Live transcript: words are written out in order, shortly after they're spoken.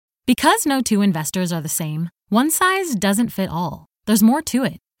Because no two investors are the same, one size doesn't fit all. There's more to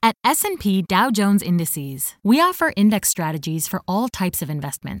it. At S&P Dow Jones Indices, we offer index strategies for all types of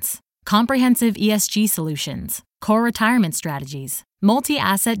investments. Comprehensive ESG solutions, core retirement strategies,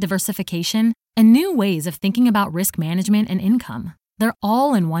 multi-asset diversification, and new ways of thinking about risk management and income. They're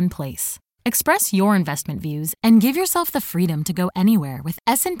all in one place. Express your investment views and give yourself the freedom to go anywhere with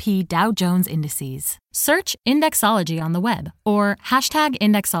S&P Dow Jones Indices. Search Indexology on the web or hashtag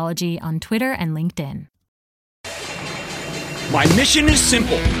Indexology on Twitter and LinkedIn. My mission is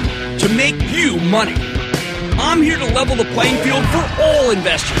simple, to make you money. I'm here to level the playing field for all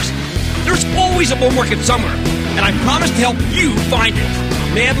investors. There's always a bull market somewhere, and I promise to help you find it.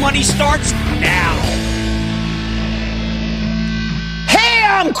 Mad Money starts now. Hey,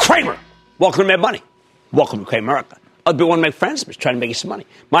 I'm Kramer. Welcome to Mad Money. Welcome to Kramer America. I'll be one of my friends who's trying to make you some money.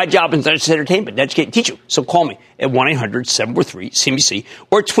 My job is not just entertainment, to educate and teach you. So call me at 1-800-743-CNBC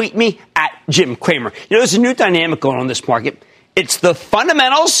or tweet me at Jim Kramer. You know, there's a new dynamic going on in this market. It's the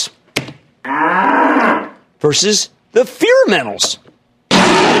fundamentals versus the fearmentals.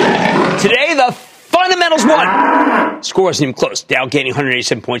 Today, the fundamentals won. Score wasn't even close. Dow gaining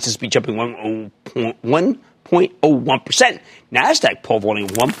 187 points. This will be jumping 1.01%. NASDAQ poll voting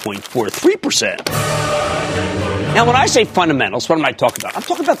 1.43%. Now, when I say fundamentals, what am I talking about? I'm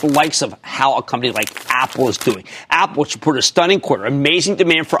talking about the likes of how a company like Apple is doing. Apple, which reported a stunning quarter, amazing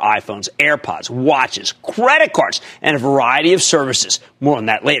demand for iPhones, AirPods, watches, credit cards, and a variety of services. More on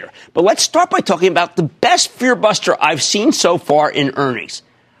that later. But let's start by talking about the best fear buster I've seen so far in earnings.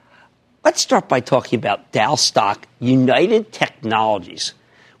 Let's start by talking about Dow stock United Technologies,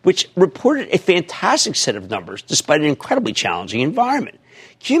 which reported a fantastic set of numbers despite an incredibly challenging environment.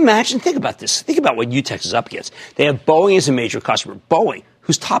 Can you imagine? Think about this. Think about what UTEX is up against. They have Boeing as a major customer. Boeing,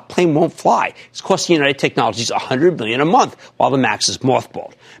 whose top plane won't fly. It's costing United Technologies $100 million a month while the MAX is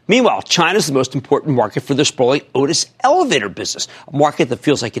mothballed. Meanwhile, China is the most important market for their sprawling Otis elevator business, a market that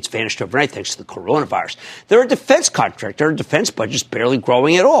feels like it's vanished overnight thanks to the coronavirus. They're a defense contractor. Their defense budget's barely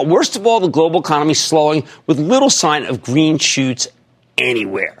growing at all. Worst of all, the global economy is slowing with little sign of green shoots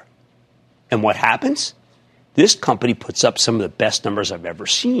anywhere. And what happens? This company puts up some of the best numbers I've ever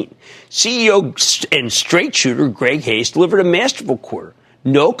seen. CEO and straight shooter Greg Hayes delivered a masterful quarter.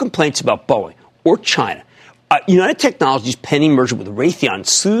 No complaints about Boeing or China. United Technologies' pending merger with Raytheon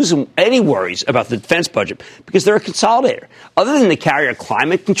soothes any worries about the defense budget because they're a consolidator. Other than the carrier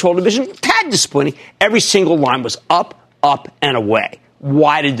climate control division, tad disappointing, every single line was up, and away.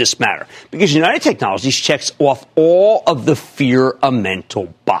 Why did this matter? Because United Technologies checks off all of the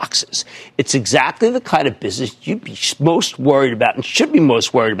fear-mental boxes. It's exactly the kind of business you'd be most worried about and should be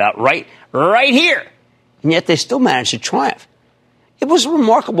most worried about right here. And yet they still managed to triumph. It was a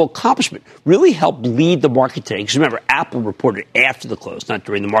remarkable accomplishment. Really helped lead the market today. Because remember, Apple reported after the close, not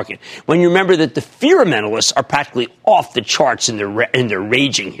during the market. When you remember that the fear-mentalists are practically off the charts in their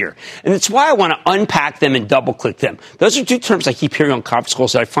raging here. And that's why I want to unpack them and double-click them. Those are two terms I keep hearing on conference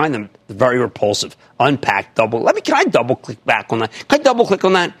calls, and I find them very repulsive. Unpack, double. Can I double-click back on that? Can I double-click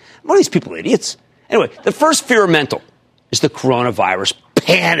on that? What are these people, idiots? Anyway, the first fear-mental is the coronavirus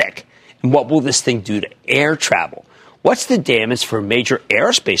panic. And what will this thing do to air travel? What's the damage for a major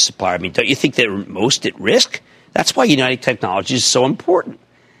aerospace supplier? I mean, don't you think they're most at risk? That's why United Technologies is so important.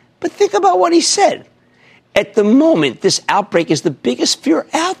 But think about what he said. At the moment, this outbreak is the biggest fear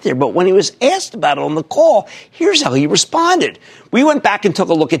out there. But when he was asked about it on the call, here's how he responded. We went back and took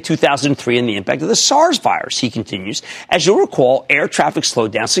a look at 2003 and the impact of the SARS virus, he continues. As you'll recall, air traffic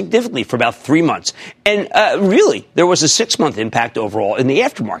slowed down significantly for about 3 months. And really, there was a 6-month impact overall in the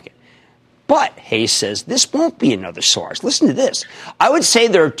aftermarket. But, Hayes says, this won't be another SARS. Listen to this. I would say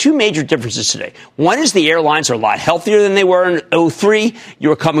there are two major differences today. One is the airlines are a lot healthier than they were in 2003. You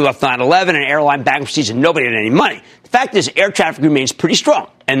were coming off 9/11 and airline bankruptcies and nobody had any money. The fact is air traffic remains pretty strong,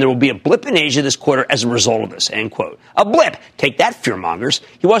 and there will be a blip in Asia this quarter as a result of this, end quote. A blip. Take that, fearmongers.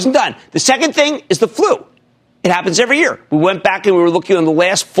 He wasn't done. The second thing is the flu. It happens every year. We went back and we were looking on the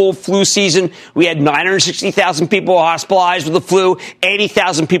last full flu season. We had 960,000 people hospitalized with the flu.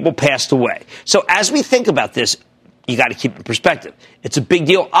 80,000 people passed away. So as we think about this, you got to keep it in perspective. It's a big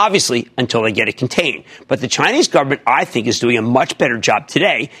deal, obviously, until they get it contained. But the Chinese government, I think, is doing a much better job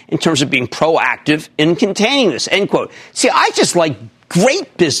today in terms of being proactive in containing this, end quote. See, I just like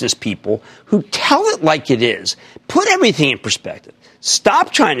great business people who tell it like it is, put everything in perspective.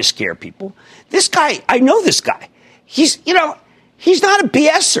 Stop trying to scare people. This guy, I know this guy. He's not a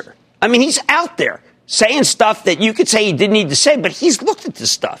BSer. I mean, he's out there saying stuff that you could say he didn't need to say, but he's looked at this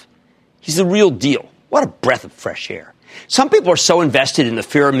stuff. He's the real deal. What a breath of fresh air. Some people are so invested in the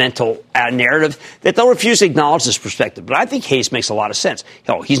fear-mental narrative that they'll refuse to acknowledge this perspective. But I think Hayes makes a lot of sense.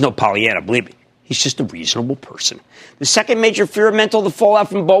 Hell, he's no Pollyanna, believe me. He's just a reasonable person. The second major fear-mental, the fallout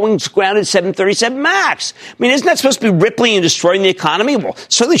from Boeing's grounded 737 MAX. I mean, isn't that supposed to be rippling and destroying the economy? Well,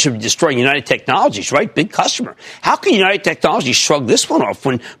 certainly should be destroying United Technologies, right? Big customer. How can United Technologies shrug this one off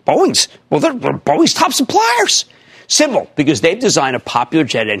when they're Boeing's top suppliers? Simple, because they've designed a popular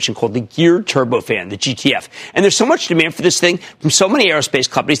jet engine called the Geared Turbofan, the GTF. And there's so much demand for this thing from so many aerospace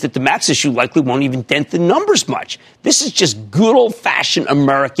companies that the MAX issue likely won't even dent the numbers much. This is just good old-fashioned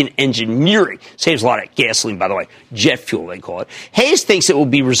American engineering. Saves a lot of gasoline, by the way. Jet fuel, they call it. Hayes thinks it will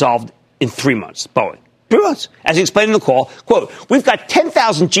be resolved in 3 months. Boeing. 3 months. As he explained in the call, quote, we've got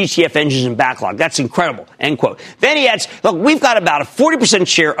 10,000 GTF engines in backlog. That's incredible, end quote. Then he adds, look, we've got about a 40%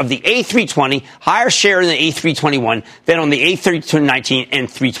 share of the A320, higher share in the A321 than on the A319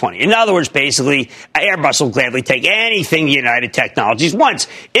 and 320. In other words, basically, Airbus will gladly take anything United Technologies wants.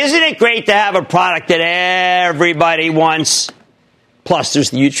 Isn't it great to have a product that everybody wants? Plus, there's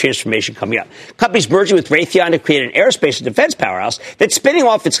the huge transformation coming up. Companies merging with Raytheon to create an aerospace and defense powerhouse that's spinning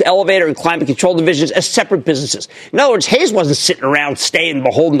off its elevator and climate control divisions as separate businesses. In other words, Hayes wasn't sitting around staying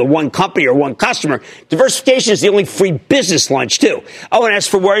beholden to one company or one customer. Diversification is the only free business lunch, too. Oh, and as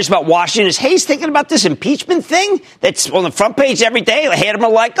for worries about Washington, is Hayes thinking about this impeachment thing that's on the front page every day? Hate him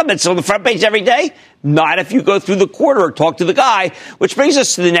or like him, it's on the front page every day? Not if you go through the quarter or talk to the guy, which brings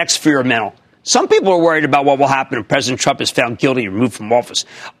us to the next fear mental. Some people are worried about what will happen if President Trump is found guilty and removed from office.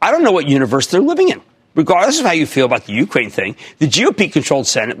 I don't know what universe they're living in. Regardless of how you feel about the Ukraine thing, the GOP-controlled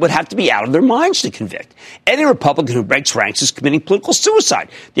Senate would have to be out of their minds to convict. Any Republican who breaks ranks is committing political suicide.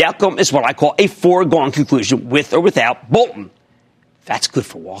 The outcome is what I call a foregone conclusion, with or without Bolton. That's good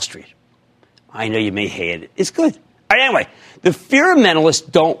for Wall Street. I know you may hate it. It's good. All right, anyway, the fear-mentalists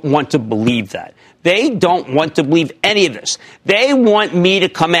don't want to believe that. They don't want to believe any of this. They want me to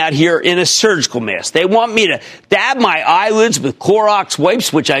come out here in a surgical mask. They want me to dab my eyelids with Clorox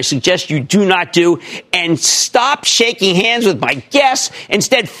wipes, which I suggest you do not do, and stop shaking hands with my guests,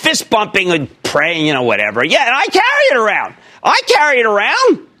 instead fist bumping and praying, whatever. Yeah, and I carry it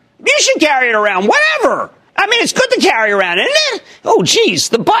around. You should carry it around, whatever. I mean, it's good to carry around, isn't it? Oh, geez,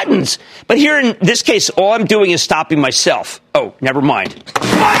 the buttons. But here in this case, all I'm doing is stopping myself. Oh, never mind. Let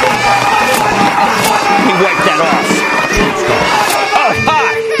me wipe that off. Oh,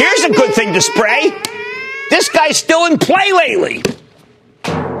 ha! Here's a good thing to spray. This guy's still in play lately.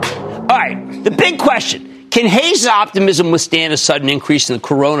 All right, the big question. Can Hayes' optimism withstand a sudden increase in the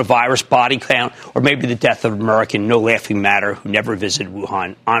coronavirus body count, or maybe the death of an American no-laughing matter who never visited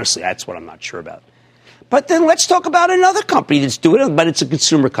Wuhan? Honestly, that's what I'm not sure about. But then let's talk about another company that's doing it, but it's a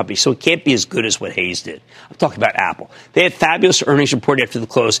consumer company, so it can't be as good as what Hayes did. I'm talking about Apple. They had fabulous earnings report after the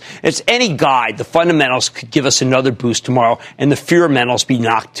close. As any guide, the fundamentals could give us another boost tomorrow, and the fear-mentals be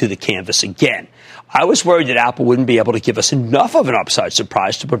knocked to the canvas again. I was worried that Apple wouldn't be able to give us enough of an upside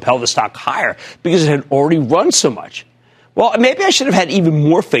surprise to propel the stock higher because it had already run so much. Well, maybe I should have had even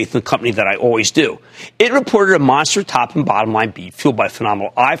more faith in the company than I always do. It reported a monster top and bottom line beat fueled by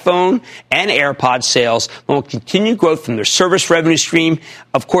phenomenal iPhone and AirPod sales, along with continued growth from their service revenue stream,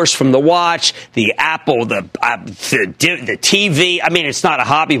 of course, from the watch, the Apple, the TV. I mean, it's not a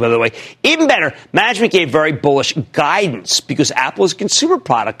hobby, by the way. Even better, management gave very bullish guidance because Apple is a consumer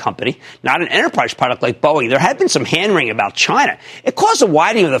product company, not an enterprise product like Boeing. There had been some hand-wringing about China. It caused a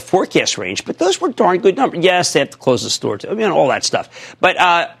widening of the forecast range, but those were darn good numbers. Yes, they have to close the store. I mean, all that stuff.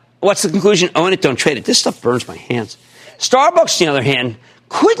 But what's the conclusion? Own it, don't trade it. This stuff burns my hands. Starbucks, on the other hand,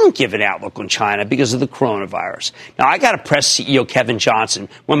 couldn't give an outlook on China because of the coronavirus. Now, I got to press CEO Kevin Johnson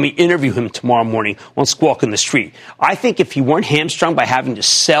when we interview him tomorrow morning on Squawk in the Street. I think if he weren't hamstrung by having to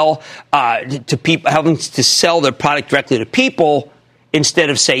sell to people, having to sell their product directly to people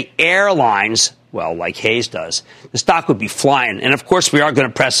instead of, say, airlines, well, like Hayes does, the stock would be flying. And, of course, we are going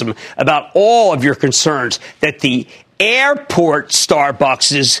to press him about all of your concerns that the airport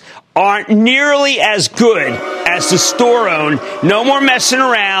Starbuckses aren't nearly as good as the store-owned. No more messing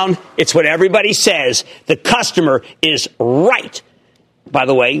around. It's what everybody says. The customer is right. By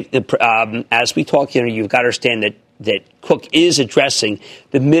the way, as we talk, you've got to understand that Cook is addressing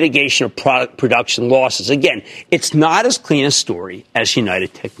the mitigation of product production losses. Again, it's not as clean a story as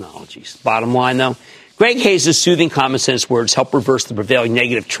United Technologies. Bottom line, though, Greg Hayes' soothing common sense words helped reverse the prevailing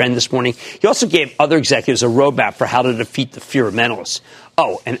negative trend this morning. He also gave other executives a roadmap for how to defeat the fear-mentalists.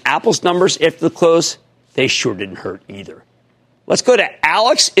 Oh, and Apple's numbers after the close, they sure didn't hurt either. Let's go to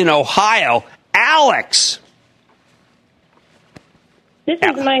Alex in Ohio. Alex. This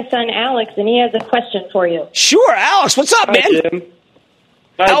is my son, Alex, and he has a question for you. Sure, Alex. What's up, man? Jim.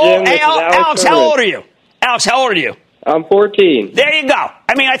 Hi, Jim. Hey, Alex, how old are you? Alex, how old are you? I'm 14. There you go.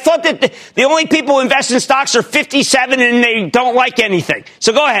 I mean, I thought that the only people who invest in stocks are 57 and they don't like anything.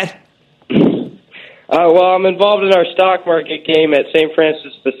 So go ahead. Well, I'm involved in our stock market game at St.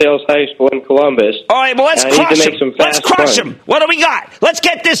 Francis de Sales High School in Columbus. All right, well, let's crush them. What do we got? Let's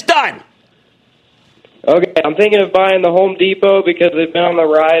get this done. Okay, I'm thinking of buying the Home Depot because they've been on the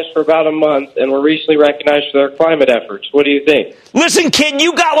rise for about a month and were recently recognized for their climate efforts. What do you think? Listen, kid,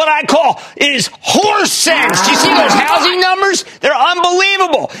 you got what I call is horse sense. Do you see those housing numbers? They're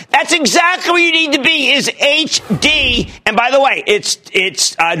unbelievable. That's exactly where you need to be is HD. And by the way,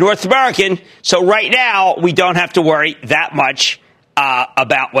 it's North American, so right now we don't have to worry that much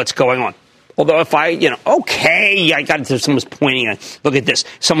about what's going on. Although if I got to someone's pointing at, look at this,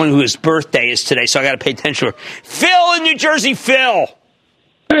 someone whose birthday is today, so I got to pay attention to her. Phil in New Jersey, Phil.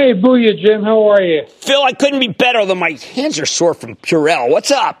 Hey, booyah, Jim. How are you? Phil, I couldn't be better, although my hands are sore from Purell. What's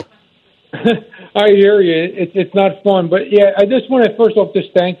up? I hear you. It's not fun. But, yeah, I just want to first off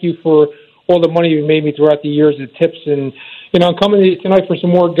just thank you for all the money you've made me throughout the years, the tips. And, I'm coming to you tonight for some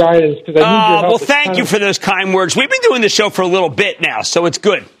more guidance because I need your help. Well, thank you for those kind words. We've been doing the show for a little bit now, so it's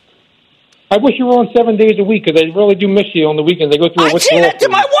good. I wish you were on 7 days a week because I really do miss you on the weekends. I go through. I say that to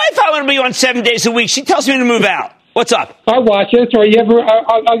my wife. I want to be on 7 days a week. She tells me to move out. What's up? I watch it. That's all right.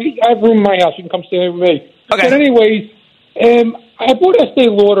 I have room in my house. You can come stay with me. Okay. But anyways, I bought Estee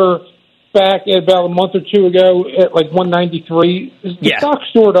Lauder back about a month or two ago at like 193. The stock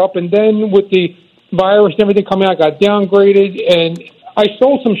soared up, and then with the virus and everything coming out, got downgraded, and I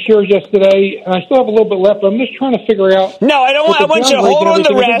sold some shares yesterday, and I still have a little bit left, but I'm just trying to figure out. No, I don't want. I want you to hold on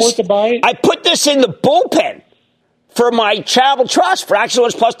the rest. I put this in the bullpen for my charitable trust for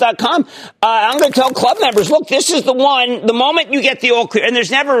ActionAlertsPlus.com. I'm going to tell club members, look, this is the one. The moment you get the all clear, and there's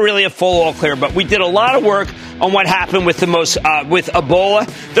never really a full all clear, but we did a lot of work on what happened with with Ebola.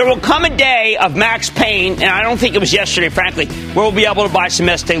 There will come a day of Max Payne, and I don't think it was yesterday, frankly, where we'll be able to buy some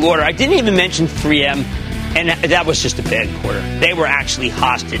Estee Lauder. I didn't even mention 3M. And that was just a bad quarter. They were actually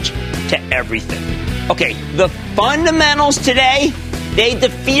hostage to everything. Okay, the fundamentals today, they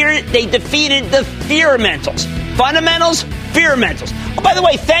defeated the fearmentals. Fundamentals, fearmentals. Oh, by the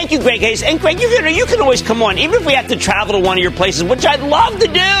way, thank you, Greg Hayes. And Greg, you can always come on, even if we have to travel to one of your places, which I'd love to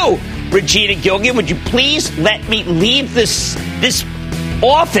do. Regina Gilgan, would you please let me leave this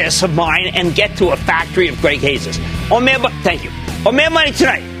office of mine and get to a factory of Greg Hayes'? Thank you. On Mad Money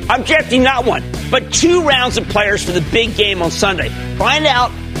tonight, I'm drafting not one, but 2 rounds of players for the big game on Sunday. Find out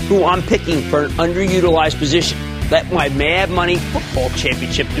who I'm picking for an underutilized position. Let my Mad Money Football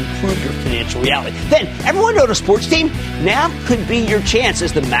Championship improve your financial reality. Then, everyone know the sports team? Now could be your chance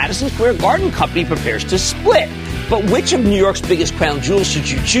as the Madison Square Garden Company prepares to split. But which of New York's biggest crown jewels should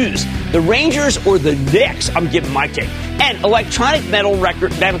you choose? The Rangers or the Knicks? I'm giving my take. And electronic medical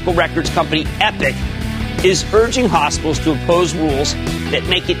records company Epic is urging hospitals to impose rules that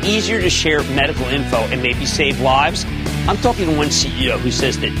make it easier to share medical info and maybe save lives. I'm talking to one CEO who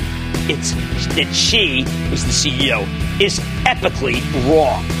says that she, who's the CEO, is epically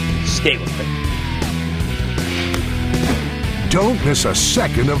wrong. Stay with me. Don't miss a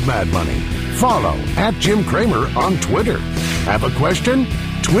second of Mad Money. Follow @Jim Cramer on Twitter. Have a question?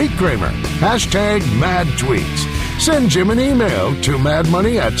 Tweet Cramer. #MadTweets. Send Jim an email to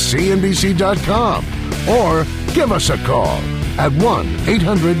madmoney@cnbc.com. Or give us a call at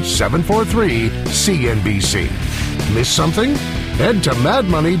 1-800-743-CNBC. Miss something? Head to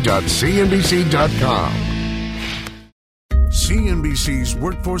madmoney.cnbc.com. CNBC's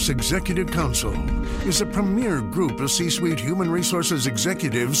Workforce Executive Council is a premier group of C-suite human resources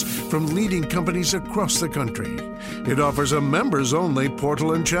executives from leading companies across the country. It offers a members-only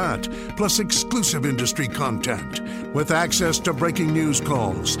portal and chat, plus exclusive industry content, with access to breaking news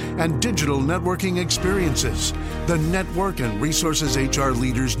calls and digital networking experiences. The network and resources HR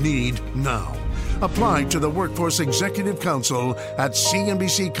leaders need now. Apply to the Workforce Executive Council at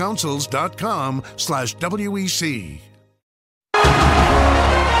cnbccouncils.com/WEC.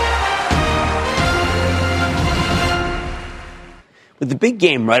 With the big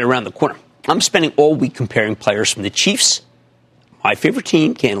game right around the corner, I'm spending all week comparing players from the Chiefs, my favorite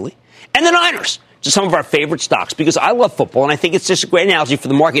team, candidly, and the Niners to some of our favorite stocks because I love football, and I think it's just a great analogy for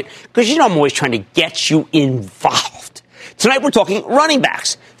the market because, I'm always trying to get you involved. Tonight, we're talking running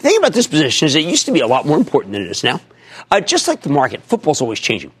backs. The thing about this position is it used to be a lot more important than it is now. Just like the market, football's always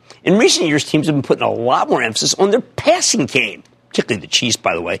changing. In recent years, teams have been putting a lot more emphasis on their passing game, particularly the Chiefs,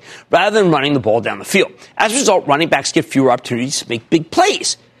 by the way, rather than running the ball down the field. As a result, running backs get fewer opportunities to make big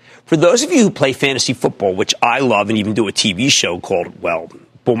plays. For those of you who play fantasy football, which I love and even do a TV show called,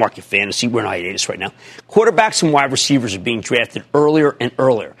 bull market fantasy. We're in hiatus right now. Quarterbacks and wide receivers are being drafted earlier and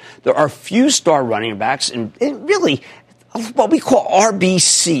earlier. There are few star running backs and really what we call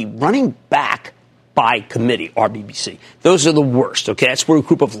RBC, running back by committee, RBBC. Those are the worst, okay? That's where a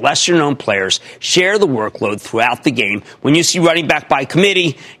group of lesser-known players share the workload throughout the game. When you see running back by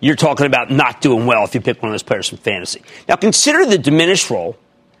committee, you're talking about not doing well if you pick one of those players from fantasy. Now, consider the diminished role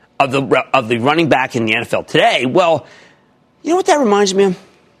of the running back in the NFL today. Well, you know what that reminds me of?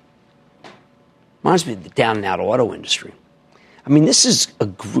 Reminds me of the down-and-out auto industry. I mean, this is a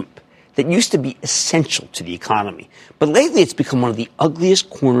group that used to be essential to the economy, but lately it's become one of the ugliest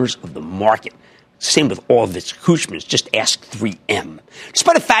corners of the market. Same with all of its accoutrements. Just ask 3M.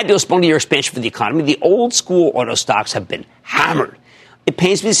 Despite a fabulous multi-year expansion for the economy, the old-school auto stocks have been hammered. It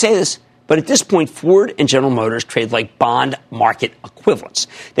pains me to say this, but at this point, Ford and General Motors trade like bond market equivalents.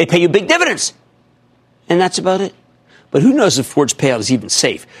 They pay you big dividends, and that's about it. But who knows if Ford's payout is even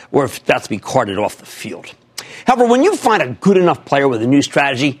safe or if it's about to be carted off the field. However, when you find a good enough player with a new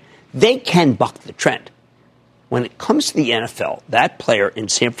strategy, they can buck the trend. When it comes to the NFL, that player in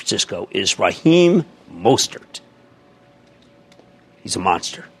San Francisco is Raheem Mostert. He's a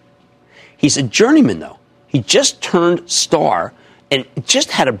monster. He's a journeyman, though. He just turned star and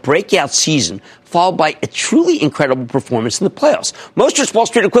just had a breakout season, followed by a truly incredible performance in the playoffs. Mostert's Wall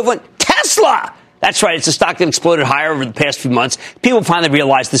Street equivalent, Tesla. That's right. It's a stock that exploded higher over the past few months. People finally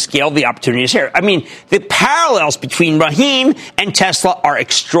realized the scale of the opportunity is here. I mean, the parallels between Raheem and Tesla are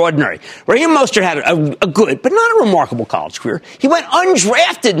extraordinary. Raheem Mostert had a good, but not a remarkable college career. He went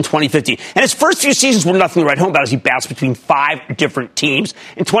undrafted in 2015, and his first few seasons were nothing to write home about as he bounced between 5 different teams.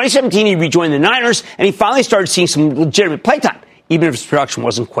 In 2017, he rejoined the Niners, and he finally started seeing some legitimate playtime, even if his production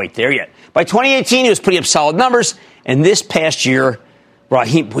wasn't quite there yet. By 2018, he was putting up solid numbers, and this past year,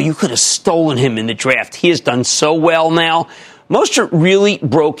 Raheem, well, you could have stolen him in the draft. He has done so well now. Mostert really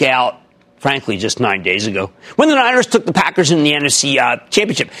broke out, frankly, just 9 days ago, when the Niners took the Packers in the NFC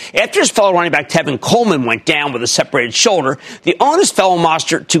Championship. After his fellow running back Tevin Coleman went down with a separated shoulder, the onus fell on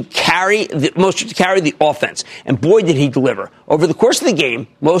Mostert to carry the offense. And boy, did he deliver. Over the course of the game,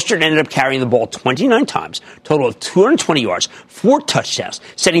 Mostert ended up carrying the ball 29 times, total of 220 yards, 4 touchdowns,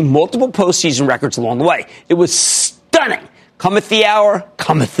 setting multiple postseason records along the way. It was stunning. Cometh the hour,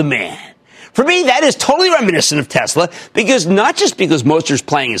 cometh the man. For me, that is totally reminiscent of Tesla, because not just because Mostert's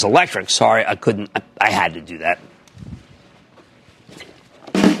playing is electric. Sorry, I had to do that.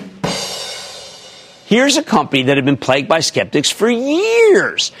 Here's a company that had been plagued by skeptics for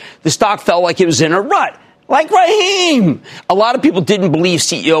years. The stock felt like it was in a rut. Like Raheem. A lot of people didn't believe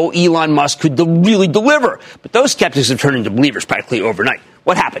CEO Elon Musk could really deliver, but those skeptics have turned into believers practically overnight.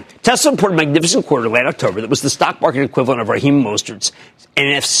 What happened? Tesla reported a magnificent quarter late October that was the stock market equivalent of Raheem Mostert's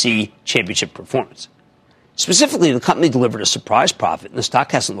NFC championship performance. Specifically, the company delivered a surprise profit, and the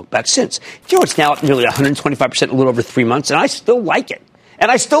stock hasn't looked back since. You know, it's now up nearly 125%, a little over 3 months, and I still like it.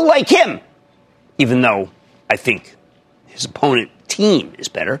 And I still like him, even though I think his opponent team is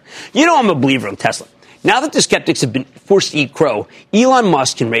better. You know I'm a believer in Tesla. Now that the skeptics have been forced to eat crow, Elon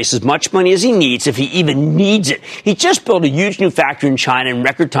Musk can raise as much money as he needs if he even needs it. He just built a huge new factory in China in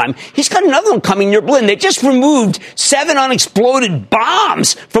record time. He's got another one coming near Berlin. They just removed 7 unexploded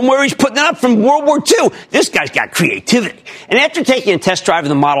bombs from where he's putting it up from World War II. This guy's got creativity. And after taking a test drive of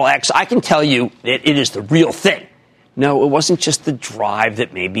the Model X, I can tell you that it is the real thing. No, it wasn't just the drive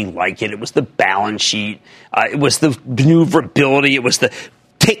that made me like it. It was the balance sheet. It was the maneuverability. It was the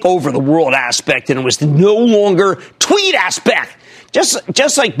take over the world aspect, and it was the no longer tweet aspect.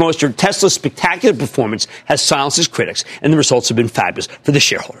 Just like Mostert, Tesla's spectacular performance has silenced his critics, and the results have been fabulous for the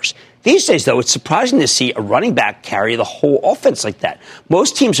shareholders. These days, though, it's surprising to see a running back carry the whole offense like that.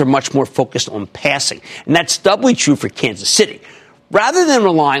 Most teams are much more focused on passing, and that's doubly true for Kansas City. Rather than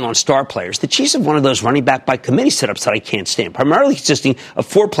relying on star players, the Chiefs have one of those running back by committee setups that I can't stand, primarily consisting of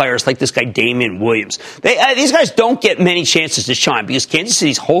 4 players like this guy Damian Williams. These guys don't get many chances to shine because Kansas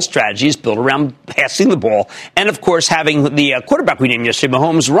City's whole strategy is built around passing the ball and, of course, having the quarterback we named yesterday,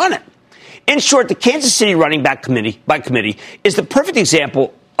 Mahomes, run it. In short, the Kansas City running back by committee is the perfect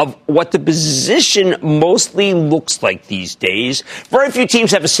example of what the position mostly looks like these days. Very few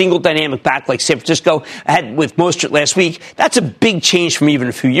teams have a single dynamic back like San Francisco had with Mostert last week. That's a big change from even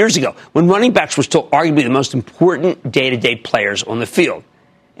a few years ago, when running backs were still arguably the most important day-to-day players on the field.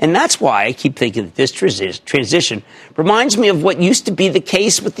 And that's why I keep thinking that this transition reminds me of what used to be the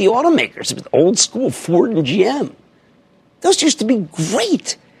case with the automakers, with old school Ford and GM. Those used to be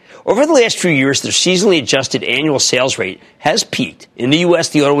great. Over the last few years, their seasonally adjusted annual sales rate has peaked. In the U.S.,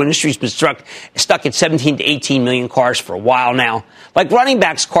 the auto industry has been stuck at 17 to 18 million cars for a while now. Like running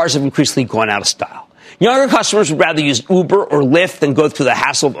backs, cars have increasingly gone out of style. Younger customers would rather use Uber or Lyft than go through the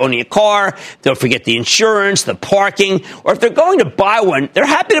hassle of owning a car. Don't forget the insurance, the parking, or if they're going to buy one, they're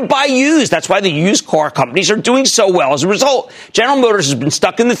happy to buy used. That's why the used car companies are doing so well. As a result, General Motors has been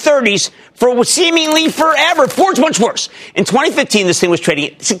stuck in the 30s for seemingly forever. Ford's much worse. In 2015, this thing was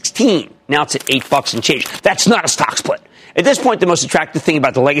trading at 16. Now it's at $8 and change. That's not a stock split. At this point, the most attractive thing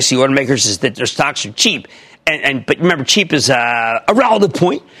about the legacy automakers is that their stocks are cheap. But remember, cheap is a relative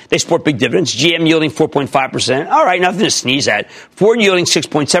point. They support big dividends. GM yielding 4.5%. All right, nothing to sneeze at. Ford yielding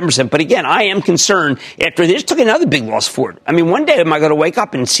 6.7%. But again, I am concerned after they just took another big loss, Ford. I mean, one day am I going to wake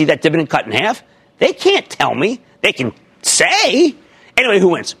up and see that dividend cut in half? They can't tell me. They can say. Anyway, who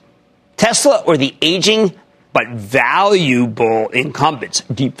wins? Tesla or the aging but valuable incumbents?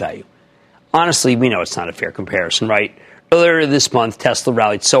 Deep value. Honestly, we know it's not a fair comparison, right? Earlier this month, Tesla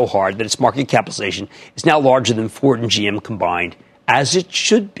rallied so hard that its market capitalization is now larger than Ford and GM combined, as it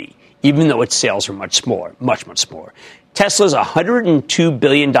should be, even though its sales are much smaller, much, much smaller. Tesla's a $102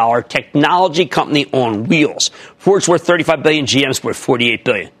 billion technology company on wheels. Ford's worth $35 billion, GM's worth $48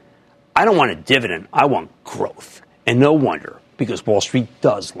 billion. I don't want a dividend. I want growth. And no wonder, because Wall Street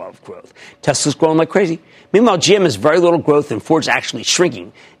does love growth. Tesla's growing like crazy. Meanwhile, GM has very little growth and Ford's actually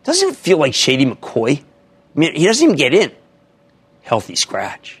shrinking. Doesn't it feel like Shady McCoy? I mean, he doesn't even get in. Healthy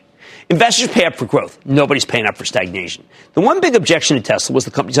scratch. Investors pay up for growth. Nobody's paying up for stagnation. The one big objection to Tesla was the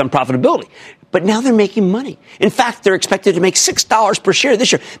company's unprofitability. But now they're making money. In fact, they're expected to make $6 per share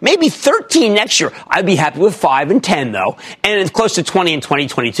this year, maybe $13 next year. I'd be happy with 5 and 10, though. And it's close to 20 in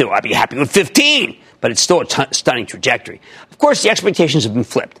 2022. I'd be happy with 15. But it's still a stunning trajectory. Of course, the expectations have been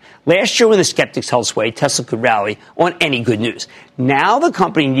flipped. Last year, when the skeptics held sway, Tesla could rally on any good news. Now the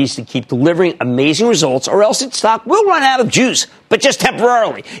company needs to keep delivering amazing results, or else its stock will run out of juice, but just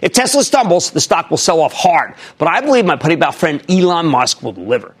temporarily. If Tesla stumbles, the stock will sell off hard. But I believe my putty about friend Elon Musk will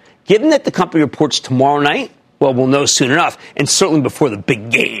deliver. Given that the company reports tomorrow night, well, we'll know soon enough, and certainly before the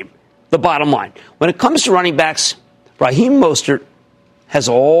big game. The bottom line, when it comes to running backs, Raheem Mostert has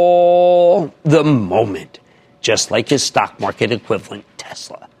all the moment, just like his stock market equivalent,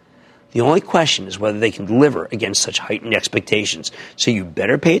 Tesla. The only question is whether they can deliver against such heightened expectations. So you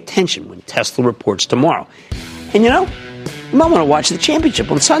better pay attention when Tesla reports tomorrow. And you know, you might want to watch the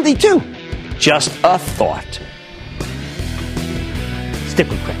championship on Sunday, too. Just a thought. Stick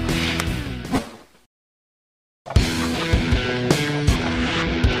with Craig.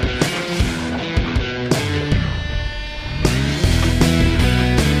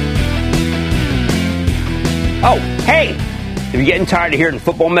 Oh, hey, if you're getting tired of hearing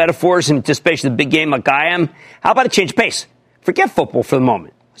football metaphors in anticipation of the big game like I am, how about a change of pace? Forget football for the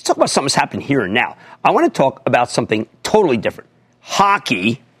moment. Let's talk about something that's happening here and now. I want to talk about something totally different.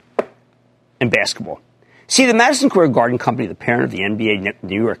 Hockey and basketball. See, the Madison Square Garden Company, the parent of the NBA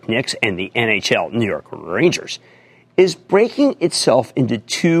New York Knicks and the NHL New York Rangers, is breaking itself into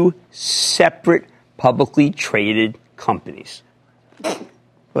two separate publicly traded companies.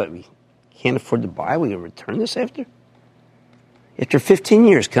 What, we can't afford to buy? We can return this after 15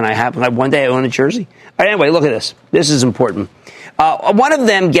 years. Can I have one day I own a jersey? All right, anyway, look at this. This is important. One of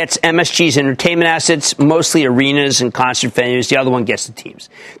them gets MSG's entertainment assets, mostly arenas and concert venues. The other one gets the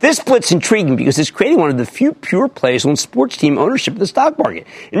teams. This split's intriguing because it's creating one of the few pure plays on sports team ownership in the stock market.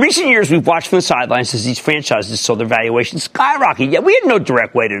 In recent years, we've watched from the sidelines as these franchises saw their valuations skyrocket, yet we had no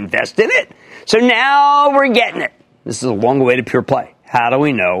direct way to invest in it. So now we're getting it. This is a long-awaited pure play. How do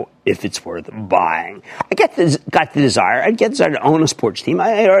we know if it's worth buying? I got the desire. I get the desire to own a sports team,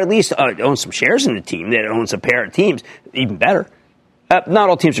 or at least own some shares in a team that owns a pair of teams. Even better. Not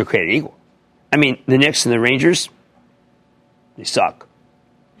all teams are created equal. I mean, the Knicks and the Rangers, they suck.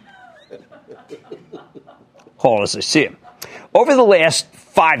 Call as I see them. Over the last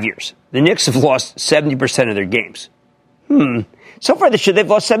 5 years, the Knicks have lost 70% of their games. So far this year, they've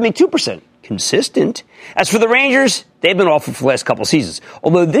lost 72%. Consistent. As for the Rangers, they've been awful for the last couple of seasons.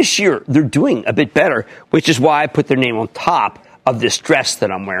 Although this year, they're doing a bit better, which is why I put their name on top of this dress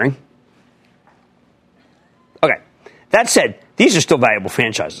that I'm wearing. Okay. That said, these are still valuable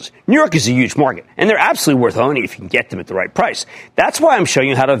franchises. New York is a huge market, and they're absolutely worth owning if you can get them at the right price. That's why I'm showing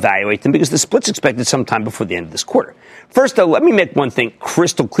you how to evaluate them, because the split's expected sometime before the end of this quarter. First, though, let me make one thing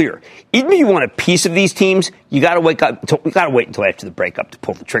crystal clear. Even if you want a piece of these teams, you got to wait until after the breakup to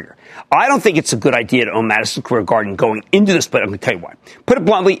pull the trigger. I don't think it's a good idea to own Madison Square Garden going into the split. I'm going to tell you why. Put it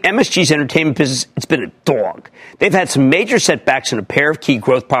bluntly, MSG's entertainment business, it's been a dog. They've had some major setbacks in a pair of key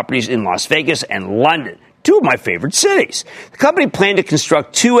growth properties in Las Vegas and London. two of my favorite cities. The company planned to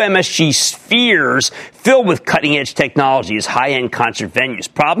construct 2 MSG spheres filled with cutting-edge technology as high-end concert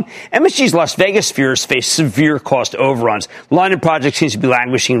venues. Problem? MSG's Las Vegas spheres face severe cost overruns. London project seems to be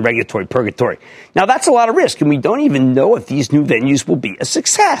languishing in regulatory purgatory. Now, that's a lot of risk, and we don't even know if these new venues will be a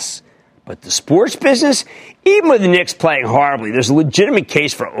success. But the sports business, even with the Knicks playing horribly, there's a legitimate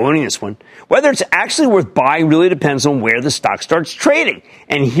case for owning this one. Whether it's actually worth buying really depends on where the stock starts trading.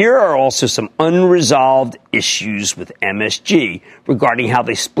 And here are also some unresolved issues with MSG regarding how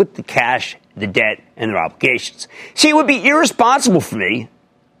they split the cash, the debt, and their obligations. See, it would be irresponsible for me,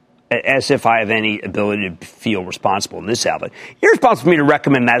 as if I have any ability to feel responsible in this outlet, irresponsible for me to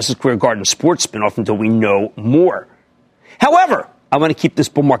recommend Madison Square Garden sports spinoff until we know more. However, I want to keep this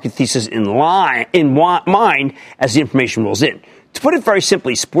bull market thesis in mind as the information rolls in. To put it very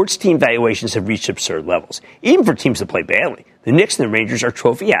simply, sports team valuations have reached absurd levels, even for teams that play badly. The Knicks and the Rangers are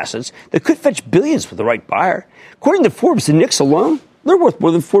trophy assets that could fetch billions with the right buyer. According to Forbes, the Knicks alone, they're worth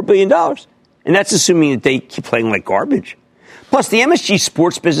more than $4 billion. And that's assuming that they keep playing like garbage. Plus, the MSG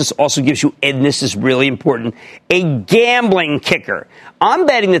sports business also gives you, and this is really important, a gambling kicker. I'm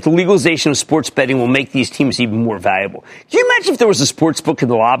betting that the legalization of sports betting will make these teams even more valuable. Can you imagine if there was a sports book in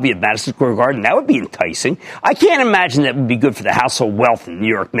the lobby of Madison Square Garden? That would be enticing. I can't imagine that would be good for the household wealth in the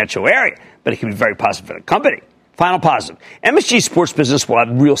New York metro area, but it could be very positive for the company. Final positive. MSG sports business will have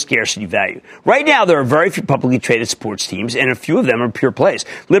real scarcity value. Right now, there are very few publicly traded sports teams, and a few of them are pure plays.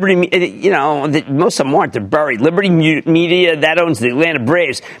 Liberty, most of them aren't. They're buried. Liberty Media, that owns the Atlanta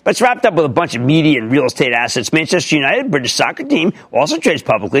Braves, but it's wrapped up with a bunch of media and real estate assets. Manchester United, British soccer team, also trades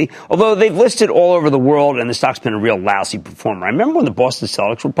publicly, although they've listed all over the world, and the stock's been a real lousy performer. I remember when the Boston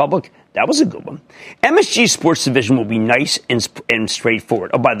Celtics were public. That was a good one. MSG sports division will be nice and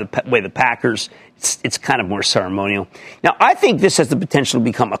straightforward. Oh, by the way, the Packers, it's kind of more ceremonial. Now, I think this has the potential to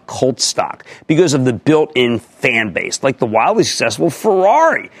become a cult stock because of the built-in fan base, like the wildly successful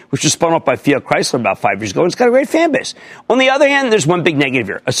Ferrari, which was spun off by Fiat Chrysler about 5 years ago, and it's got a great fan base. On the other hand, there's one big negative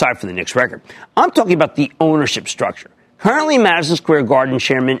here, aside from the Knicks record. I'm talking about the ownership structure. Currently, Madison Square Garden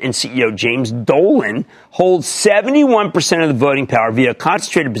chairman and CEO James Dolan holds 71% of the voting power via a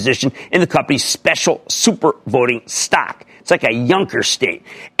concentrated position in the company's special super voting stock. It's like a Yunker state.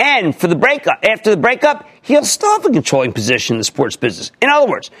 And after the breakup, he'll still have a controlling position in the sports business. In other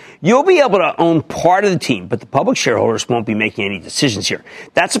words, you'll be able to own part of the team, but the public shareholders won't be making any decisions here.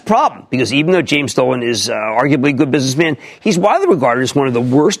 That's a problem, because even though James Dolan is arguably a good businessman, he's widely regarded as one of the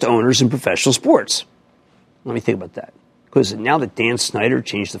worst owners in professional sports. Let me think about that. Because now that Dan Snyder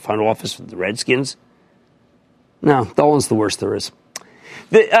changed the front office for the Redskins, no, Dolan's the worst there is.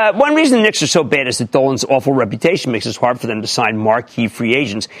 One reason the Knicks are so bad is that Dolan's awful reputation makes it hard for them to sign marquee free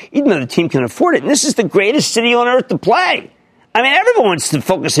agents, even though the team can afford it. And this is the greatest city on earth to play. I mean, everyone wants to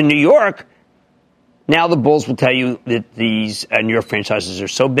focus in New York. Now the Bulls will tell you that these New York franchises are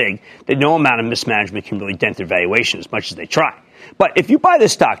so big that no amount of mismanagement can really dent their valuation as much as they try. But if you buy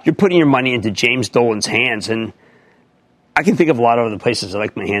this stock, you're putting your money into James Dolan's hands, and I can think of a lot of other places I'd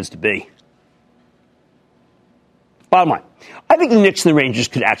like my hands to be. Bottom line, I think the Knicks and the Rangers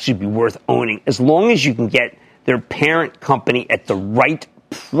could actually be worth owning as long as you can get their parent company at the right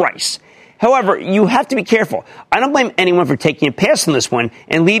price. However, you have to be careful. I don't blame anyone for taking a pass on this one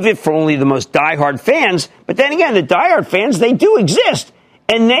and leave it for only the most diehard fans. But then again, the diehard fans, they do exist.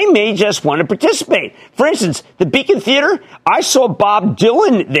 And they may just want to participate. For instance, the Beacon Theater, I saw Bob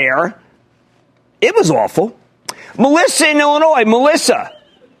Dylan there. It was awful. Melissa in Illinois. Melissa.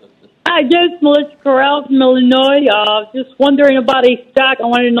 Hi, this is Melissa Corral from Illinois. Just wondering about a stock. I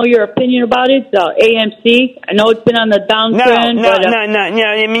wanted to know your opinion about it. AMC. I know it's been on the downtrend. No.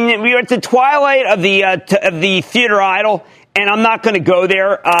 I mean, we are at the twilight of the theater idol, and I'm not going to go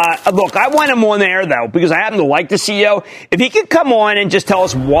there. Look, I want him on there, though, because I happen to like the CEO. If he could come on and just tell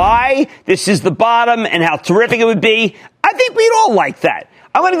us why this is the bottom and how terrific it would be, I think we'd all like that.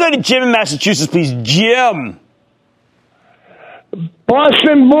 I want to go to Jim in Massachusetts, please. Jim.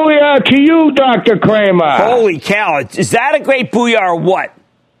 Boston booyah to you, Dr. Kramer. Holy cow. Is that a great booyah or what?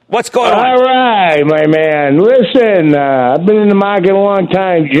 What's going on? All right, my man. Listen, I've been in the market a long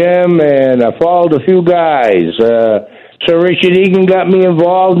time, Jim, and I followed a few guys. So Richard Egan got me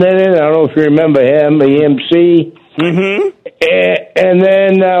involved in it. I don't know if you remember him, EMC. Mm-hmm. And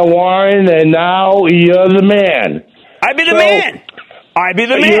then Warren, and now you're the man. I be the man. I be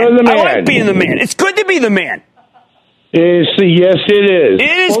the man. You're the man. I like being the man. It's good to be the man. Yes, it is.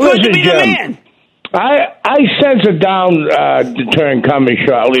 It is good to be the man. I sense a downturn coming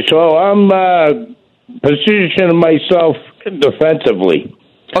shortly, so I'm positioning myself defensively.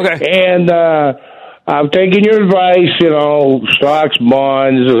 Okay. And I'm taking your advice, stocks,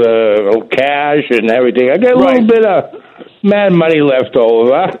 bonds, cash, and everything. I got a little bit of mad money left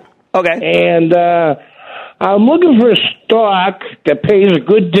over. Okay. And I'm looking for a stock that pays a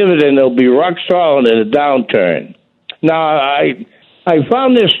good dividend. It'll be rock solid in a downturn. Now, I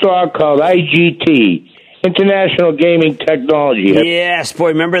found this stock called IGT, International Gaming Technology. Yes, boy,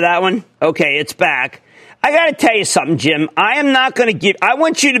 remember that one? Okay, it's back. I got to tell you something, Jim. I am not going to I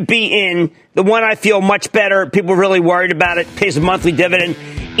want you to be in the one I feel much better. People are really worried about it. Pays a monthly dividend.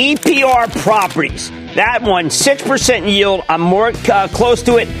 EPR Properties. That one, 6% yield. I'm more close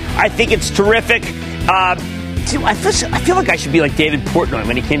to it. I think it's terrific. I feel like I should be like David Portnoy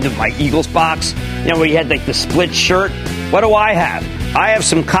when he came to my Eagles box, where he had like the split shirt. What do I have? I have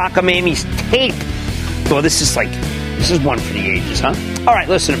some cockamamie's tape. Well, this is one for the ages, huh? All right,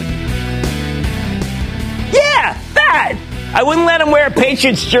 listen to me. Yeah, that. I wouldn't let him wear a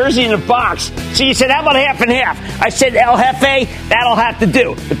Patriots jersey in the box. So you said, how about half and half? I said, El Jefe, that'll have to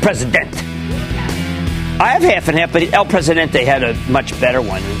do. The President. I have half and half, but El Presidente had a much better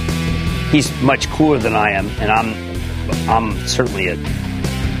one. He's much cooler than I am, and I'm certainly you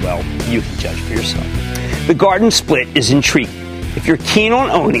can judge for yourself. The garden split is intriguing. If you're keen on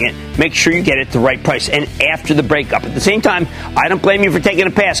owning it, make sure you get it at the right price and after the breakup. At the same time, I don't blame you for taking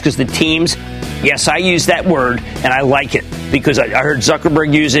a pass because the teams, yes, I use that word, and I like it because I heard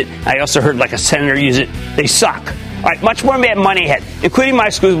Zuckerberg use it. I also heard like a senator use it. They suck. All right, much more Mad Money ahead, including my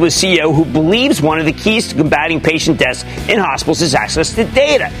school with CEO who believes one of the keys to combating patient deaths in hospitals is access to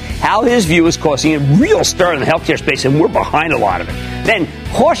data. How his view is causing a real stir in the healthcare space, and we're behind a lot of it. Then,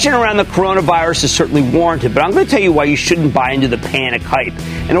 caution around the coronavirus is certainly warranted, but I'm going to tell you why you shouldn't buy into the panic hype.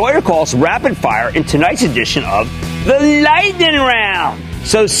 And Oyer calls rapid fire in tonight's edition of the Lightning Round.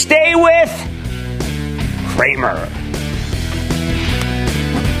 So stay with Kramer.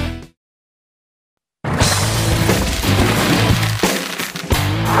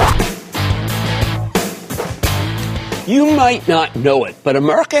 You might not know it, but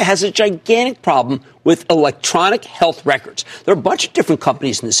America has a gigantic problem with electronic health records. There are a bunch of different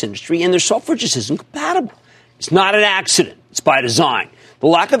companies in this industry, and their software just isn't compatible. It's not an accident. It's by design. The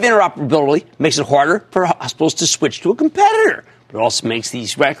lack of interoperability makes it harder for hospitals to switch to a competitor, but it also makes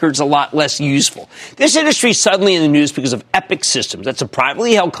these records a lot less useful. This industry is suddenly in the news because of Epic Systems. That's a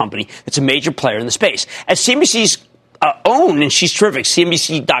privately held company that's a major player in the space. As CNBC's own, and she's terrific,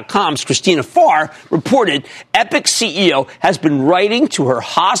 CNBC.com's Christina Farr reported Epic CEO has been writing to her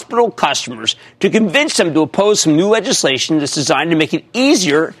hospital customers to convince them to oppose some new legislation that's designed to make it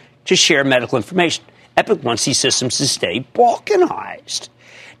easier to share medical information. Epic wants these systems to stay balkanized.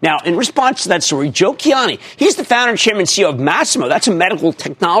 Now, in response to that story, Joe Chiani, he's the founder and chairman and CEO of Masimo. That's a medical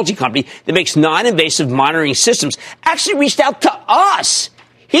technology company that makes non-invasive monitoring systems, actually reached out to us.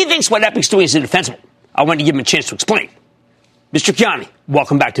 He thinks what Epic's doing is indefensible. I wanted to give him a chance to explain. Mr. Chiani,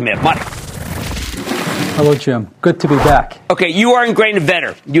 welcome back to Mad Money. Hello, Jim. Good to be back. Okay, you are ingrained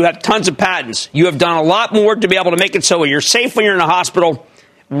inventor. You have tons of patents. You have done a lot more to be able to make it so you're safe when you're in a hospital.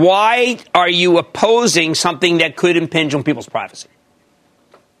 Why are you opposing something that could impinge on people's privacy?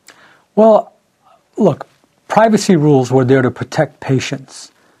 Well, look, privacy rules were there to protect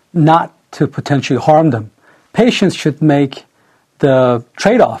patients, not to potentially harm them. Patients should make the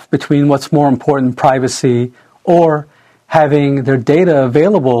trade-off between what's more important, privacy, or having their data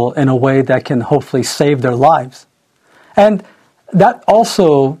available in a way that can hopefully save their lives. And that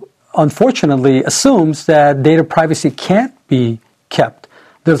also, unfortunately, assumes that data privacy can't be kept.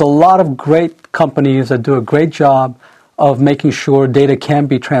 There's a lot of great companies that do a great job of making sure data can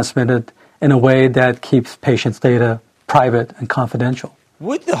be transmitted in a way that keeps patients' data private and confidential.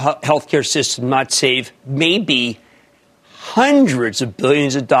 Would the healthcare system not save maybe hundreds of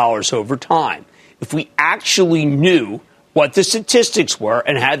billions of dollars over time if we actually knew what the statistics were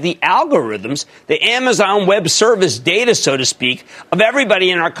and had the algorithms, the Amazon Web Service data, so to speak, of everybody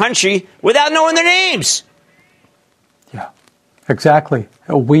in our country without knowing their names? Yeah, exactly.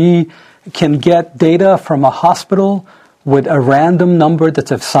 We can get data from a hospital with a random number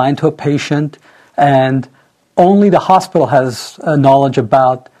that's assigned to a patient, and only the hospital has knowledge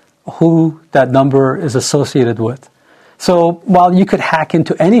about who that number is associated with. So while you could hack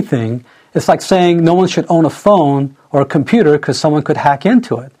into anything, it's like saying no one should own a phone or a computer because someone could hack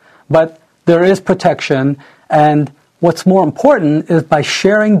into it. But there is protection, and what's more important is by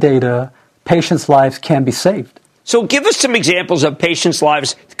sharing data, patients' lives can be saved. So give us some examples of patients'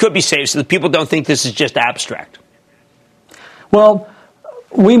 lives that could be saved so that people don't think this is just abstract. Well,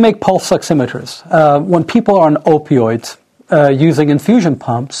 we make pulse oximeters. When people are on opioids using infusion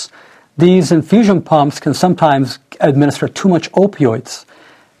pumps, these infusion pumps can sometimes administer too much opioids.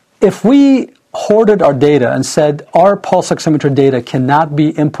 If we hoarded our data and said our pulse oximeter data cannot be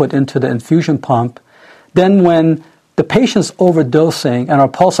input into the infusion pump, then when the patient's overdosing and our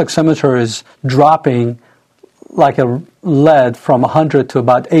pulse oximeter is dropping like a lead from 100 to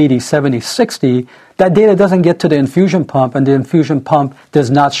about 80, 70, 60, that data doesn't get to the infusion pump, and the infusion pump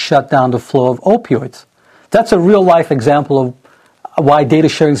does not shut down the flow of opioids. That's a real-life example of why data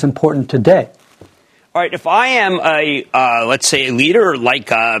sharing is important today. All right, if I am let's say a leader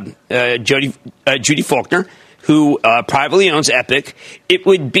like Judy Faulkner, who privately owns Epic, it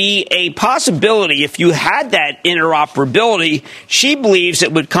would be a possibility if you had that interoperability. She believes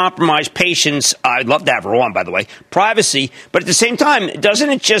it would compromise patients' I'd love to have her on, by the way, privacy. But at the same time, doesn't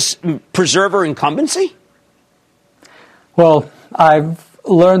it just preserve her incumbency? Well, I've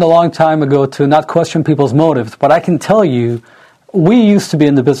learned a long time ago to not question people's motives, but I can tell you we used to be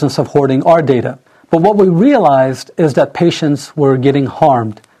in the business of hoarding our data. But what we realized is that patients were getting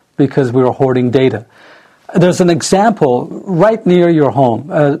harmed because we were hoarding data. There's an example right near your home.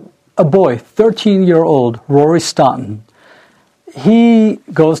 A boy, 13-year-old, Rory Staunton. He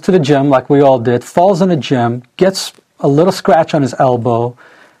goes to the gym like we all did, falls in the gym, gets a little scratch on his elbow.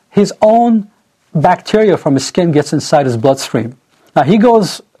 His own bacteria from his skin gets inside his bloodstream. Now, he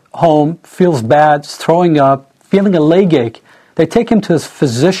goes home, feels bad, throwing up, feeling a leg ache. They take him to his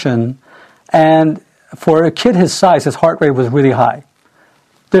physician, and for a kid his size, his heart rate was really high.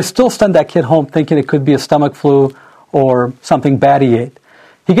 They still send that kid home thinking it could be a stomach flu or something bad he ate.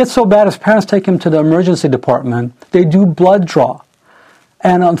 He gets so bad, his parents take him to the emergency department. They do blood draw.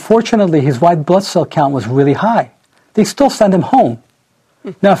 And unfortunately, his white blood cell count was really high. They still send him home.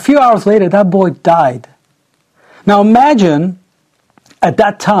 Now, a few hours later, that boy died. Now, imagine at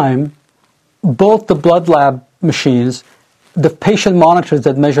that time, both the blood lab machines, the patient monitors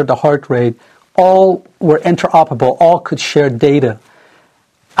that measured the heart rate, all were interoperable, all could share data.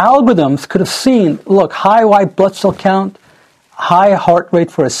 Algorithms could have seen, look, high white blood cell count, high heart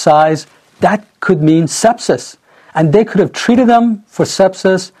rate for his size, that could mean sepsis. And they could have treated him for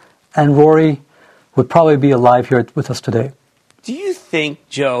sepsis, and Rory would probably be alive here with us today. Do you think,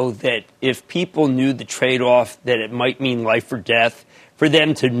 Joe, that if people knew the trade-off, that it might mean life or death, for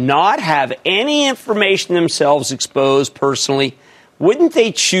them to not have any information themselves exposed personally, wouldn't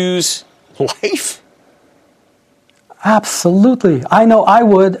they choose life? Absolutely. I know I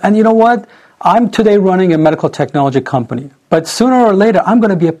would. And you know what? I'm today running a medical technology company. But sooner or later, I'm going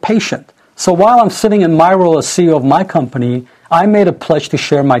to be a patient. So while I'm sitting in my role as CEO of my company, I made a pledge to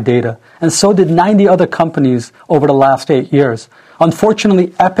share my data. And so did 90 other companies over the last 8 years.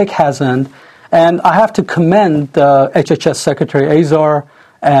 Unfortunately, Epic hasn't. And I have to commend HHS Secretary Azar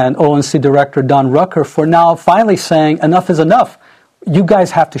and ONC Director Don Rucker for now finally saying enough is enough. You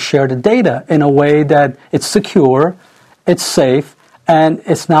guys have to share the data in a way that it's secure, it's safe, and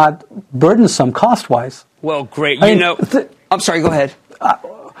it's not burdensome cost-wise. Well, great. I'm sorry, go ahead.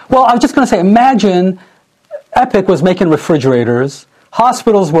 Well, I was just going to say, imagine Epic was making refrigerators,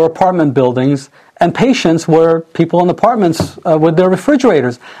 hospitals were apartment buildings, and patients were people in apartments with their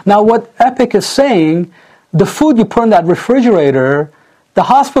refrigerators. Now, what Epic is saying, the food you put in that refrigerator, the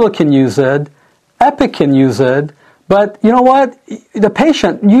hospital can use it, Epic can use it, but you know what? The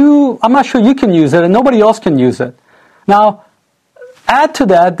patient, I'm not sure you can use it, and nobody else can use it. Now, add to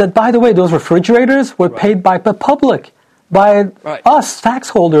that, by the way, those refrigerators were paid by the public, by us, tax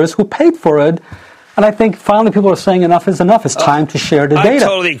holders, who paid for it. And I think finally people are saying enough is enough. It's time to share the data. I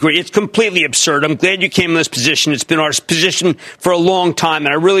totally agree. It's completely absurd. I'm glad you came in this position. It's been our position for a long time,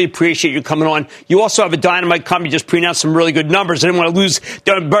 and I really appreciate you coming on. You also have a dynamite company, just pre-announced some really good numbers. I didn't want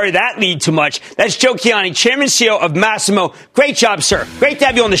to bury that lead too much. That's Joe Chiani, Chairman and CEO of Masimo. Great job, sir. Great to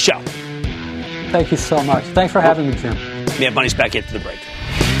have you on the show. Thank you so much. Thanks for having me, Jim. Yeah, money's back into the break.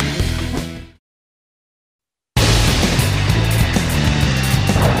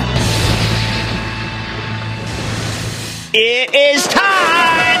 It is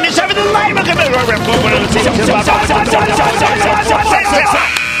time! It's time for the lightning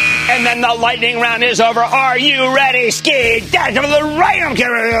and then the lightning round is over. Are you ready, Ski? That's over the right.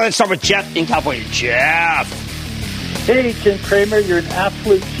 Let's start with Jeff in California. Jeff. Hey, Jim Cramer, you're an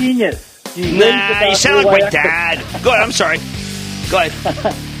absolute genius. You sound like my dad. Go ahead, I'm sorry. Go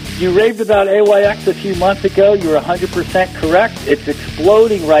ahead. You raved about AYX a few months ago. You were 100% correct. It's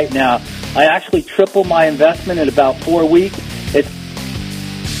exploding right now. I actually tripled my investment in about 4 weeks.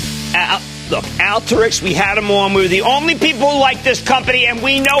 Look, Alteryx, we had them on. We were the only people who like this company, and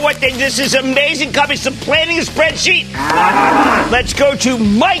we know what this is an amazing company. It's planning a spreadsheet. Let's go to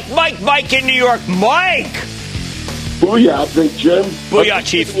Mike in New York. Mike! Booyah, Big Jim. Booyah,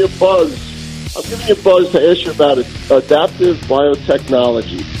 Chief. I'm giving you a buzz to ask you about adaptive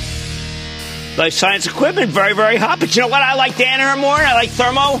biotechnology. Life science equipment, very, very hot. But you know what I like, Dan, in the morning? I like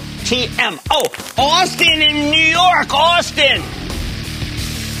Thermo TM. Oh, Austin in New York. Austin.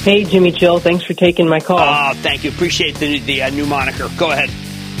 Hey, Jimmy Chill. Thanks for taking my call. Thank you. Appreciate the new moniker. Go ahead.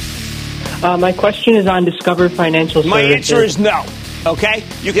 My question is on Discover Financial Services. My answer is no. Okay?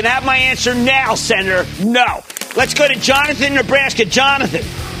 You can have my answer now, Senator. No. Let's go to Jonathan, Nebraska. Jonathan.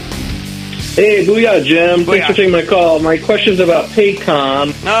 Hey, booyah, Jim. Thanks for taking my call. My question is about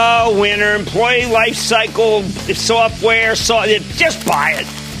Paycom. Oh, winner, employee life cycle, software, just buy it.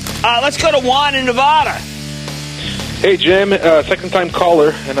 Let's go to Juan in Nevada. Hey, Jim, second-time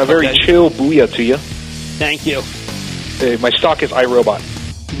caller, and a very chill booyah to you. Thank you. Hey, my stock is iRobot.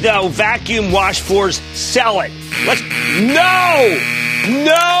 No, vacuum wash floors, sell it. No!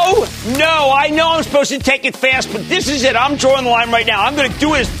 I know I'm supposed to take it fast, but this is it. I'm drawing the line right now. I'm going to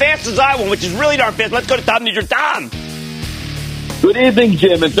do it as fast as I want, which is really darn fast. Let's go to Tom. Tom. Good evening,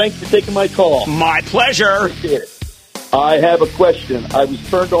 Jim, and thanks for taking my call. My pleasure. I have a question. I was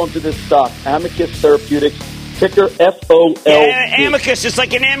turned on to this stock, Amicus Therapeutics, ticker FOLD. Yeah, Amicus, it's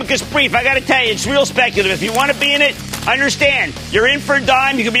like an amicus brief. I got to tell you, it's real speculative. If you want to be in it, understand. You're in for a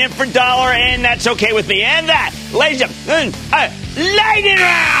dime, you can be in for a dollar, and that's okay with me. And that, ladies and gentlemen, Lightning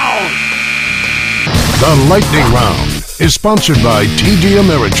Round! The Lightning Round is sponsored by TD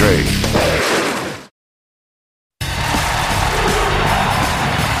Ameritrade.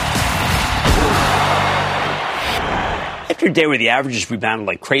 After a day where the averages rebounded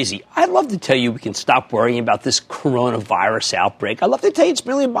like crazy, I'd love to tell you we can stop worrying about this coronavirus outbreak. I'd love to tell you it's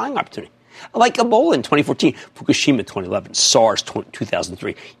really a buying opportunity. Like Ebola in 2014, Fukushima 2011, SARS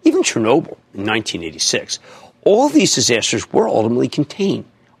 2003, even Chernobyl in 1986. All of these disasters were ultimately contained.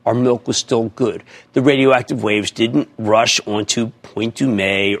 Our milk was still good. The radioactive waves didn't rush onto Point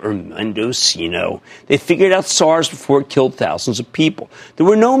Dume or Mendocino. They figured out SARS before it killed thousands of people. There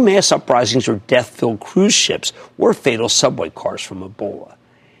were no mass uprisings or death-filled cruise ships or fatal subway cars from Ebola.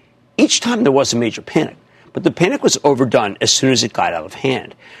 Each time there was a major panic, but the panic was overdone as soon as it got out of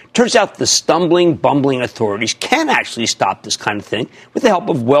hand. Turns out the stumbling, bumbling authorities can actually stop this kind of thing with the help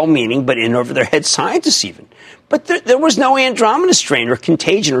of well-meaning but in-over-their-head scientists even. But there was no Andromeda strain or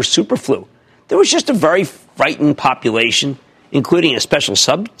contagion or superflu. There was just a very frightened population, including a special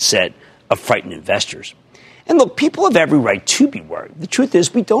subset of frightened investors. And look, people have every right to be worried. The truth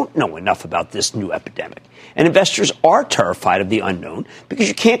is we don't know enough about this new epidemic. And investors are terrified of the unknown because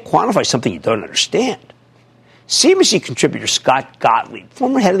you can't quantify something you don't understand. CNBC contributor Scott Gottlieb,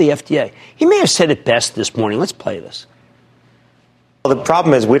 former head of the FDA, he may have said it best this morning. Let's play this. Well, the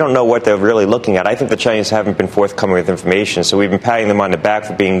problem is we don't know what they're really looking at. I think the Chinese haven't been forthcoming with information, so we've been patting them on the back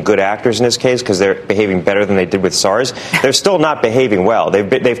for being good actors in this case because they're behaving better than they did with SARS. They're still not behaving well.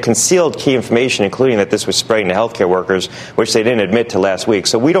 They've concealed key information, including that this was spreading to healthcare workers, which they didn't admit to last week.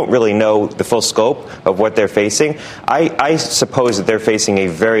 So we don't really know the full scope of what they're facing. I suppose that they're facing a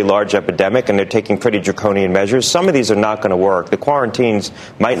very large epidemic, and they're taking pretty draconian measures. Some of these are not going to work. The quarantines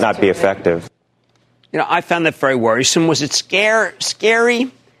might not be effective. You know, I found that very worrisome. Was it scary?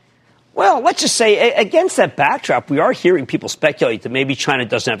 Well, let's just say against that backdrop, we are hearing people speculate that maybe China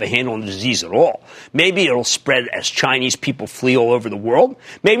doesn't have a handle on the disease at all. Maybe it'll spread as Chinese people flee all over the world.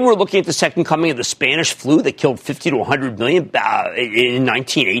 Maybe we're looking at the second coming of the Spanish flu that killed 50 to 100 million in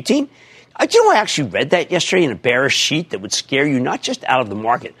 1918. You know, I actually read that yesterday in a bearish sheet that would scare you not just out of the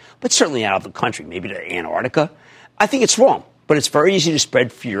market, but certainly out of the country, maybe to Antarctica. I think it's wrong, but it's very easy to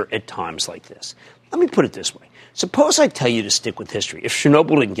spread fear at times like this. Let me put it this way. Suppose I tell you to stick with history. If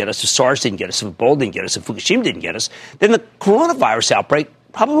Chernobyl didn't get us, if SARS didn't get us, if Ebola didn't get us, if Fukushima didn't get us, then the coronavirus outbreak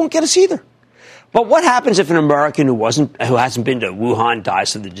probably won't get us either. But what happens if an American who hasn't been to Wuhan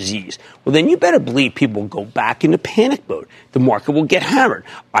dies of the disease? Well, then you better believe people will go back into panic mode. The market will get hammered.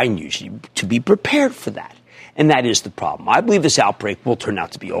 I need you to be prepared for that. And that is the problem. I believe this outbreak will turn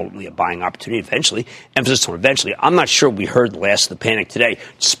out to be ultimately a buying opportunity eventually. Emphasis on eventually. I'm not sure we heard the last of the panic today,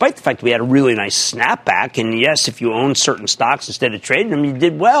 despite the fact that we had a really nice snapback. And yes, if you own certain stocks instead of trading them, you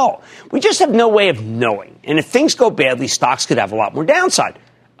did well. We just have no way of knowing. And if things go badly, stocks could have a lot more downside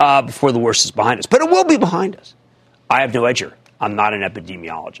before the worst is behind us. But it will be behind us. I have no edge here. I'm not an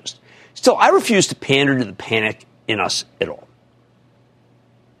epidemiologist. Still, I refuse to pander to the panic in us at all.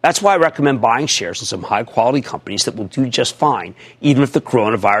 That's why I recommend buying shares in some high-quality companies that will do just fine, even if the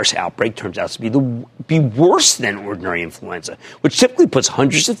coronavirus outbreak turns out to be worse than ordinary influenza, which typically puts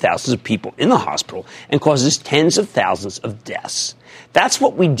hundreds of thousands of people in the hospital and causes tens of thousands of deaths. That's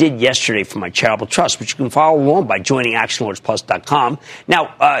what we did yesterday for my charitable trust, which you can follow along by joining ActionAlertsPlus.com.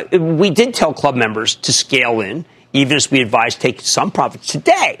 Now, we did tell club members to scale in, even as we advised taking some profits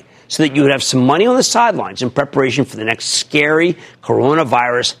today. so that you would have some money on the sidelines in preparation for the next scary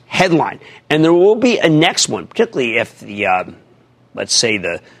coronavirus headline. And there will be a next one, particularly if the, let's say,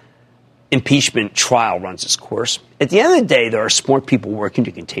 the impeachment trial runs its course. At the end of the day, there are smart people working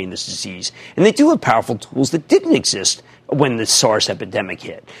to contain this disease, and they do have powerful tools that didn't exist when the SARS epidemic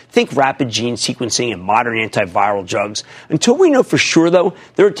hit. Think rapid gene sequencing and modern antiviral drugs. Until we know for sure, though,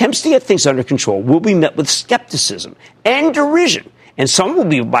 their attempts to get things under control will be met with skepticism and derision. And some will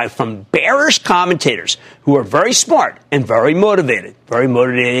be from bearish commentators who are very smart and very motivated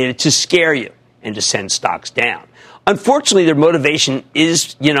to scare you and to send stocks down. Unfortunately, their motivation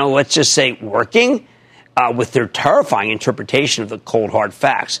is, let's just say, working with their terrifying interpretation of the cold, hard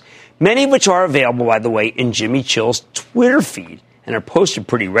facts, many of which are available, by the way, in Jimmy Chill's Twitter feed and are posted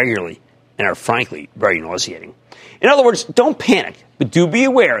pretty regularly and are, frankly, very nauseating. In other words, don't panic, but do be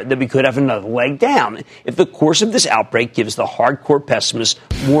aware that we could have another leg down if the course of this outbreak gives the hardcore pessimists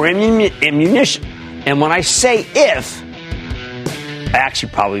more ammunition. And when I say if, I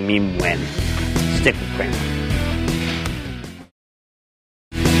actually probably mean when. Stick with Cramer.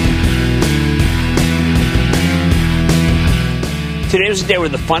 Today was a day where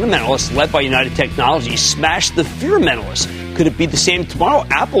the fundamentalists, led by United Technologies, smashed the fear-mentalists. Could it be the same tomorrow?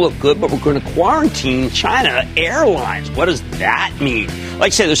 Apple looked good, but we're going to quarantine China Airlines. What does that mean?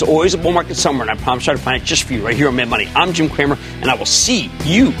 Like I said, there's always a bull market somewhere, and I promise I'll find it just for you right here on Mad Money. I'm Jim Cramer, and I will see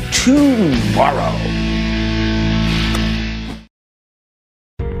you tomorrow.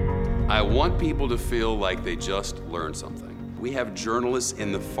 I want people to feel like they just learned something. We have journalists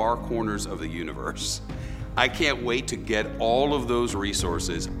in the far corners of the universe. I can't wait to get all of those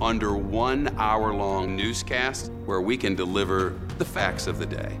resources under 1 hour-long newscast where we can deliver the facts of the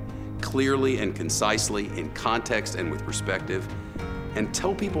day, clearly and concisely, in context and with perspective, and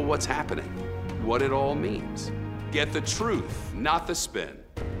tell people what's happening, what it all means. Get the truth, not the spin.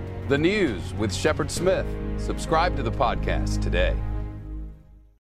 The News with Shepard Smith. Subscribe to the podcast today.